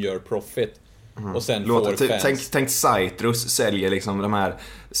de gör profit. Och sen får fans... Tänk Citrus säljer liksom de här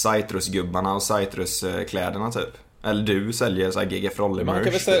Citrus-gubbarna och Citrus-kläderna typ. Eller du säljer så här GG Frolle man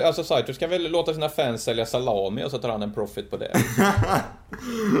kan väl alltså Citrus kan väl låta sina fans sälja salami och så tar han en profit på det.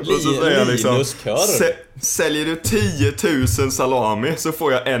 Linus säljer du 10 000 salami så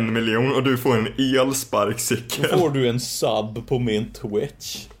får jag 1 miljon och du får en elsparkcykel. Då får du en sub på min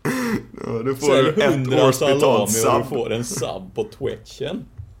Twitch. Ja, du får 1 års betalt sub och du får en sub på Twitchen.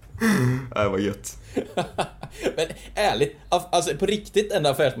 Det var gött. Men ärligt, alltså på riktigt den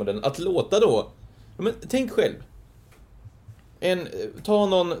affärsmodellen att låta då. Men tänk själv. Ta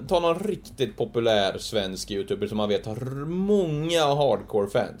någon riktigt populär svensk YouTuber som man vet har många hardcore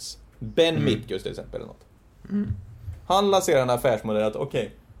fans. Ben Mitkus till exempel eller något. Han lanserar en affärsmodell att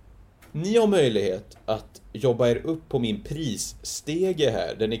okej, ni har möjlighet att jobba er upp på min prisstege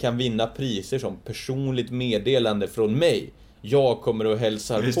här, där ni kan vinna priser som personligt meddelande från mig. Jag kommer och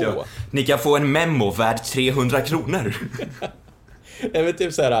hälsar på. Ja. Ni kan få en memo värd 300 kronor. Jag vet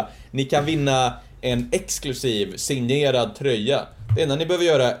typ så här, ni kan vinna en exklusiv signerad tröja. Det enda ni behöver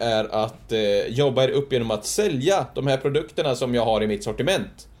göra är att jobba er upp genom att sälja de här produkterna som jag har i mitt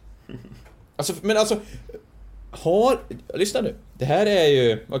sortiment. Lyssna nu. Det här är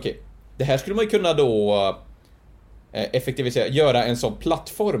ju, okej. Det här skulle man ju kunna då effektivisera, göra en sån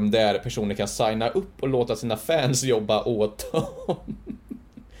plattform där personer kan signa upp och låta sina fans jobba åt dem.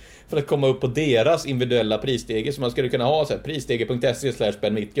 För att komma upp på deras individuella prisstege. Så man skulle kunna ha så här,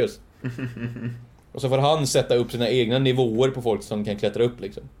 prisstege.se/benmitkus. Och så får han sätta upp sina egna nivåer på folk som kan klättra upp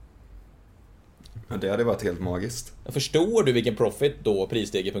liksom. Ja, det hade varit helt magiskt. Förstår du vilken profit då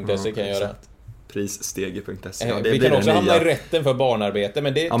prisstege.se kan göra? Prisstege.se. Ja, vi kan också hamna i rätten för barnarbete,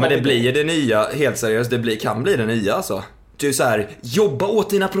 men det det blir det nya, helt seriöst, kan bli det nya alltså. Du så här, jobba åt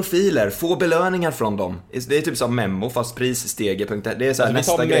dina profiler, få belöningar från dem. Det är typ som memo fast prisstege.se. Det är så här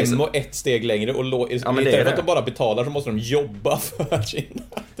alltså, nästa grej. Vi tar memo ett steg längre och istället för att de bara betalar så måste de jobba för sina.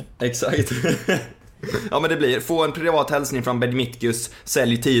 Exakt. Ja, men det blir, få en privat hälsning från Ben Mitkus,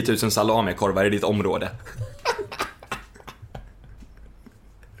 sälj 10 000 salamikorvar i ditt område.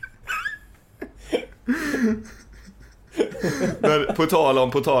 Men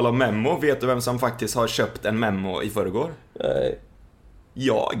på tal om memo, vet du vem som faktiskt har köpt en memo i förrgår? Nej.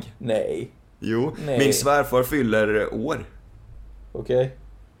 Jag. Nej. Jo, Nej. min svärfar fyller år. Okej.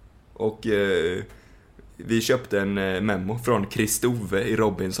 Och vi köpte en memo från Kristove i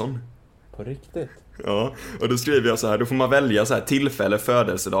Robinson. På riktigt? Ja, och då skriver jag så här, då får man välja så här tillfälle,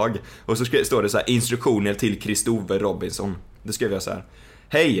 födelsedag. Och så står det så här, instruktioner till Kristove Robinson. Då skriver jag så här: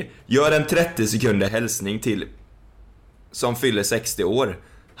 hej, gör en 30 sekunder hälsning till som fyller 60 år.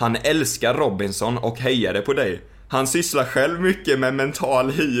 Han älskar Robinson och hejade på dig. Han sysslar själv mycket med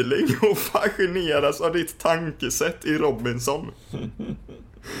mental healing och fascineras av ditt tankesätt i Robinson.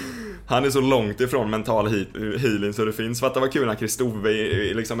 Han är så långt ifrån mental healing så det finns. Fatta vad kul när Kristove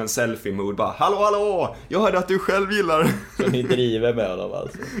i liksom en selfie-mood bara: hallå, jag hörde att du själv gillar. Så ni driver med honom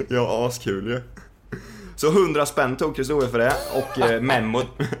alltså? Ja, askul ju. Så 100 spänn tog Kristove för det. Och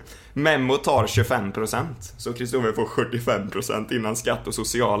memo tar 25%. Så Kristove får 75% innan skatt och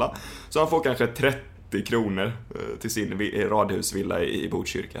sociala. Så han får kanske 30 kronor till sin radhusvilla i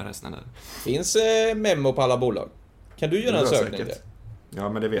Botkyrka resten där. Finns memo på alla bolag? Kan du göra en sökning där? Ja,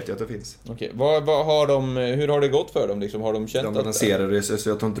 men det vet jag att det finns. Okej, vad har de, hur har det gått för dem liksom? Har de känt de lanserade det, så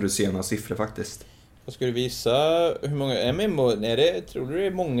jag tror inte du ser några siffror faktiskt. Jag skulle visa hur många är memo? Nej, det tror du det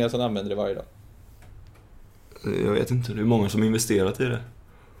är många som använder det varje dag? Jag vet inte, det är många som investerat i det.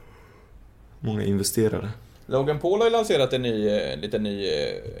 Många investerare. Logan Paul har ju lanserat en lite ny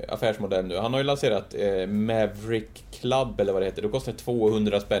affärsmodell nu. Han har ju lanserat Maverick Club eller vad det heter. Det kostar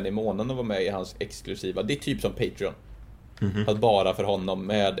 200 spänn i månaden att vara med i hans exklusiva. Det är typ som Patreon. Att bara för honom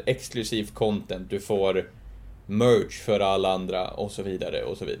med exklusiv content. Du får merch för alla andra och så vidare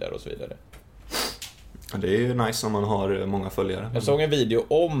och så vidare och så vidare. Det är ju nice om man har många följare. Jag såg en video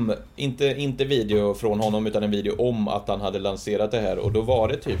om, inte video från honom utan en video om att han hade lanserat det här. Och då var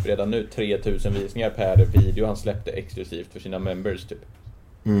det typ redan nu 3000 visningar per video han släppte exklusivt för sina members typ.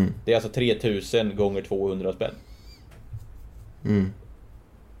 Det är alltså 3000 gånger 200 spänn.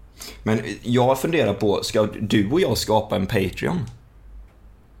 Men jag funderar på, ska du och jag skapa en Patreon?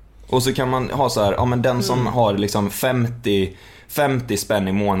 Och så kan man ha så här, ja men den som har liksom 50 spänn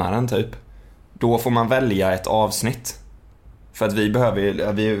i månaden typ. Då får man välja ett avsnitt. För att vi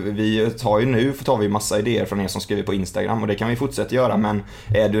tar vi massa idéer från er som skriver på Instagram. Och det kan vi fortsätta göra. Men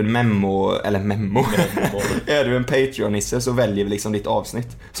är du en memo är du en Patreon-nisse så väljer vi liksom ditt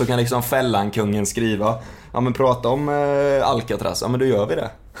avsnitt. Så kan liksom Fällan-kungen skriva: ja men prata om Alcatraz. Ja men då gör vi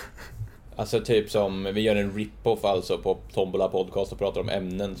det. Alltså typ som, vi gör en rip-off alltså på Tombola podcast och pratar om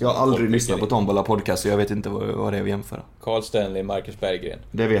ämnen. Jag har aldrig lyssnat på Tombola podcast så jag vet inte vad det är vi jämför. Carl Stanley, Marcus Berggren.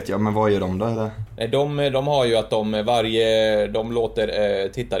 Det vet jag, men vad gör de då eller? Nej, de har ju att de låter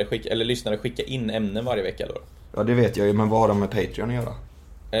tittare eller lyssnare skicka in ämnen varje vecka då. Ja det vet jag ju, men vad har de med Patreon att göra?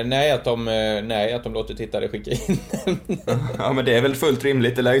 Nej, att de låter tittare skicka in ämnen. Ja men det är väl fullt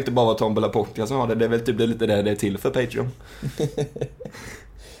rimligt, det lär ju inte bara vara Tombola podcast som har det. Det är väl typ lite det är till för Patreon.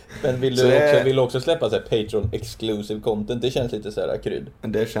 Men vill du också släppa så här Patreon exclusive content? Det känns lite så här krydd.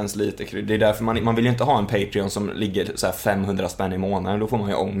 Det känns lite krydd. Det är därför man vill ju inte ha en Patreon som ligger så här 500 spänn i månaden. Då får man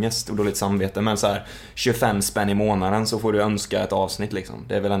ju ångest och dåligt samvete. Men så här 25 spänn i månaden så får du önska ett avsnitt liksom.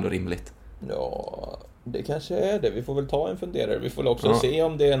 Det är väl ändå rimligt. Ja, det kanske är det. Vi får väl ta en funderare. Vi får också se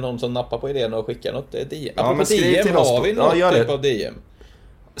om det är någon som nappar på idén och skickar något DM. Ja, men DM till oss har vi något typ av DM.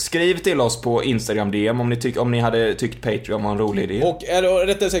 Skriv till oss på Instagram DM om ni hade tyckt Patreon var en rolig idé. Och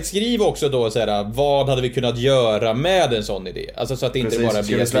rättare sagt, skriv också då så här, vad hade vi kunnat göra med en sån idé? Alltså så att det inte bara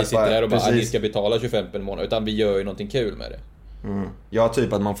blir att vi sitter där och bara ni ska betala 25 per månad, utan vi gör ju någonting kul med det. Ja,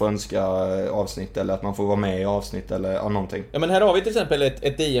 typ att man får önska avsnitt eller att man får vara med i avsnitt eller någonting. Ja, men här har vi till exempel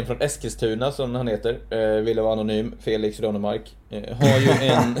ett DM från Eskilstuna som han heter, ville vara anonym, Felix Ronemark. Har ju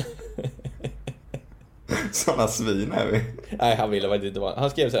en såna svin är vi. Nej, han ville faktiskt inte vara. Han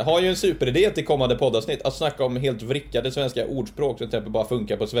skrev så här: har ju en superidé till kommande poddavsnitt att snacka om helt vrickade svenska ordspråk som till exempel bara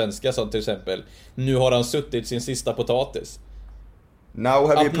funkar på svenska, som till exempel: nu har han suttit sin sista potatis. Now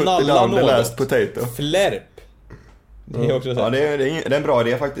have you put it down the last potato. Flärp. Det är också så här. Ja, det är en bra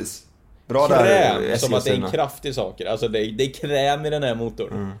idé faktiskt. Bra kräm, där, som att det är en kraftig saker. Alltså det är kräm i den här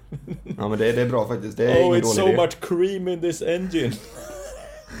motorn. Ja, men det är bra faktiskt. Det är ingen dålig it's so idé. much cream in this engine.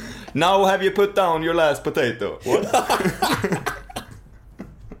 Now have you put down your last potato? What?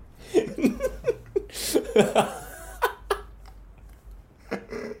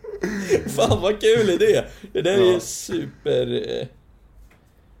 Fan vad kul idé. Det där är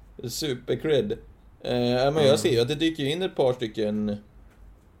super cred. Men jag ser ju att det dyker in ett par stycken.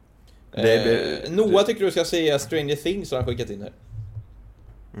 Noah tycker du ska säga Stranger Things som han skickat in här.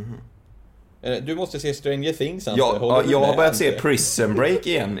 Du måste se Stranger Things, Ante. Jag har börjat se Prison Break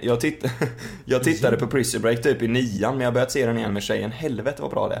igen. Jag tittade på Prison Break typ i 9:an, men jag har börjat se den igen med tjejen. Helvete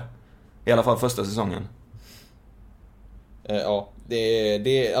vad bra det är. I alla fall första säsongen. Ja,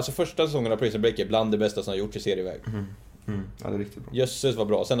 alltså första säsongen av Prison Break är bland det bästa som har gjorts i serieväg. Ja, det är riktigt bra. Jösses var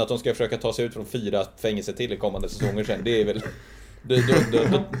bra. Sen att de ska försöka ta sig ut från 4 fängelser till i kommande säsonger sen, det är väl...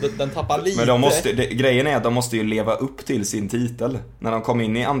 Den tappar lite. Men grejen är att de måste ju leva upp till sin titel när de kom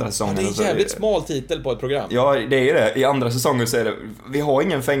in i andra säsongen. Ja, det är en jävligt smal titel på ett program. Ja, det är ju det. I andra säsongen så är det, vi har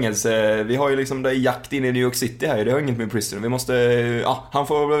ingen fängelse. Vi har ju liksom det jakt in i New York City här. Det har inget med Prison. Vi måste, han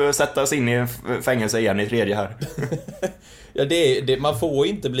får sätta sig in i fängelse igen i 3:e här. Ja, man får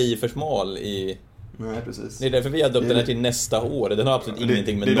inte bli för smal i... Nej, precis. Det är därför vi har döpt den här till nästa år. Den har absolut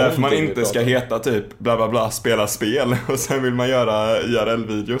ingenting med någonting. Det är därför man inte ska heta typ bla bla bla spela spel och sen vill man göra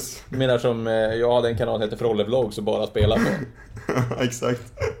IRL-videos. Menar som jag hade en kanal som heter Frolle Vlogs och bara spela på. Exakt.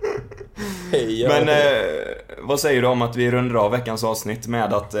 Hej, men vad säger du om att vi rundar av veckans avsnitt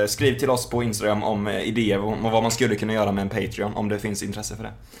med att skriv till oss på Instagram om idéer om vad man skulle kunna göra med en Patreon om det finns intresse för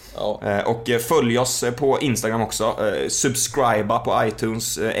det. Ja. Och följ oss på Instagram också. Subscriba på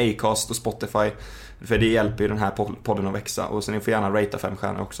iTunes, Acast och Spotify. För det hjälper ju den här podden att växa. Och så ni får gärna ratea 5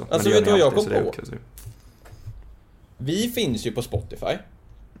 stjärnor också. Alltså vet du vad jag kom på? Vi finns ju på Spotify.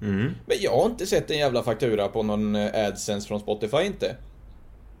 Men jag har inte sett en jävla faktura på någon AdSense från Spotify inte.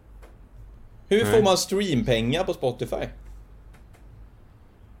 Hur får man streampengar på Spotify?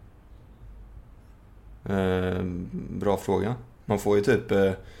 Bra fråga. Man får ju typ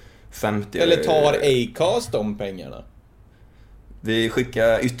 50... Eller tar Acast de pengarna? Vi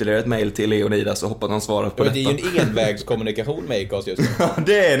skickar ytterligare ett mail till Leonidas och hoppas han svarar på detta. Det är ju en envägskommunikation med Acast just nu. Ja,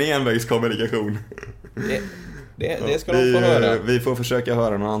 det är en envägskommunikation. Det ska de få höra. Vi får försöka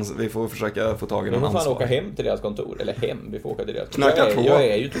höra någon. Vi får försöka få tag i någon ansvar. Vi får åka hem till deras kontor. Eller hem, vi får åka till deras kontor. Knacka på. Jag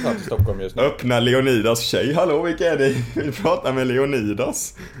är ju totalt i Stockholm just nu. Öppna Leonidas tjej. Hallå, vilka är det? Vi pratar med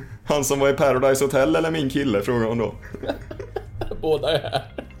Leonidas. Han som var i Paradise Hotel eller min kille, frågar hon då. Båda är här.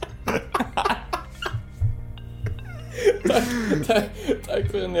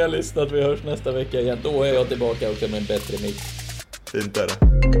 Tack för att ni har lyssnat. Vi hörs nästa vecka igen. Då är jag tillbaka också med en bättre mix. Fint är det.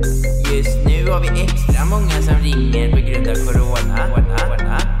 Just nu har vi extra många som ringer på grund av corona.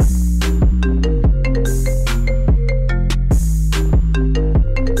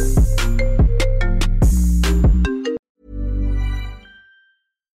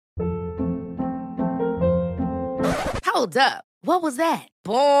 Hold up. What was that?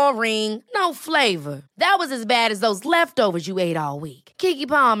 Boring. No flavor. That was as bad as those leftovers you ate all week. Keke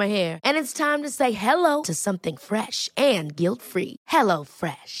Palmer here, and it's time to say hello to something fresh and guilt-free. Hello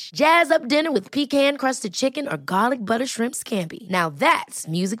Fresh. Jazz up dinner with pecan-crusted chicken or garlic butter shrimp scampi. Now that's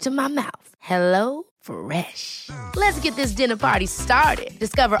music to my mouth. Hello Fresh. Let's get this dinner party started.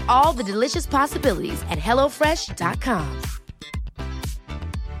 Discover all the delicious possibilities at hellofresh.com.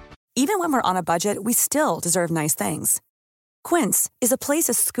 Even when we're on a budget, we still deserve nice things. Quince is a place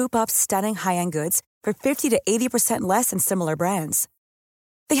to scoop up stunning high-end goods for 50 to 80% less than similar brands.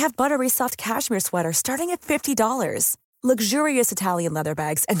 They have buttery soft cashmere sweaters starting at $50, luxurious Italian leather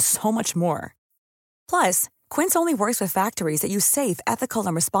bags, and so much more. Plus, Quince only works with factories that use safe, ethical,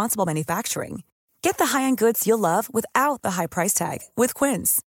 and responsible manufacturing. Get the high-end goods you'll love without the high price tag with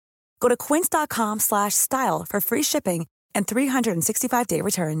Quince. Go to quince.com/style for free shipping and 365-day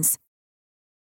returns.